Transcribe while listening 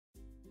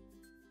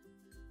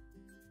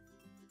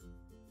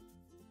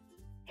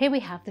Here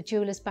we have the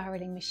jeweller's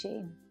barrelling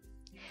machine.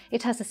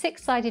 It has a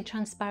 6-sided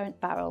transparent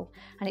barrel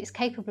and it's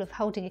capable of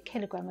holding 1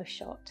 kilogram of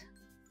shot.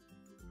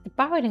 The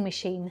barrelling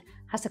machine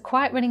has a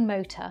quiet running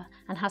motor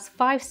and has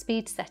 5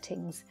 speed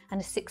settings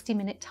and a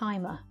 60-minute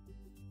timer.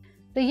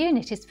 The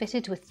unit is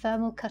fitted with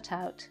thermal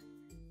cutout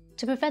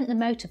to prevent the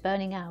motor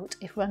burning out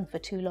if run for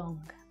too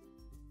long.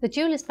 The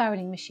jeweller's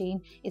barrelling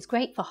machine is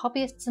great for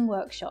hobbyists and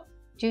workshops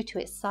due to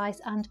its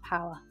size and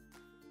power.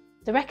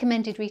 The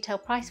recommended retail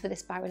price for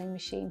this barrelling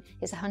machine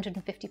is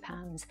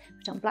 £150,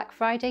 but on Black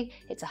Friday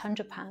it's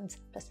 £100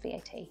 plus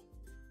VAT.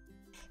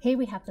 Here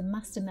we have the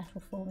Master Metal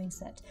forming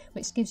set,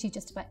 which gives you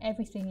just about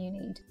everything you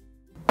need.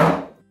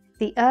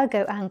 The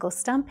Ergo Angle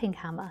stamping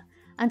hammer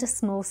and a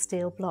small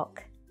steel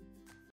block.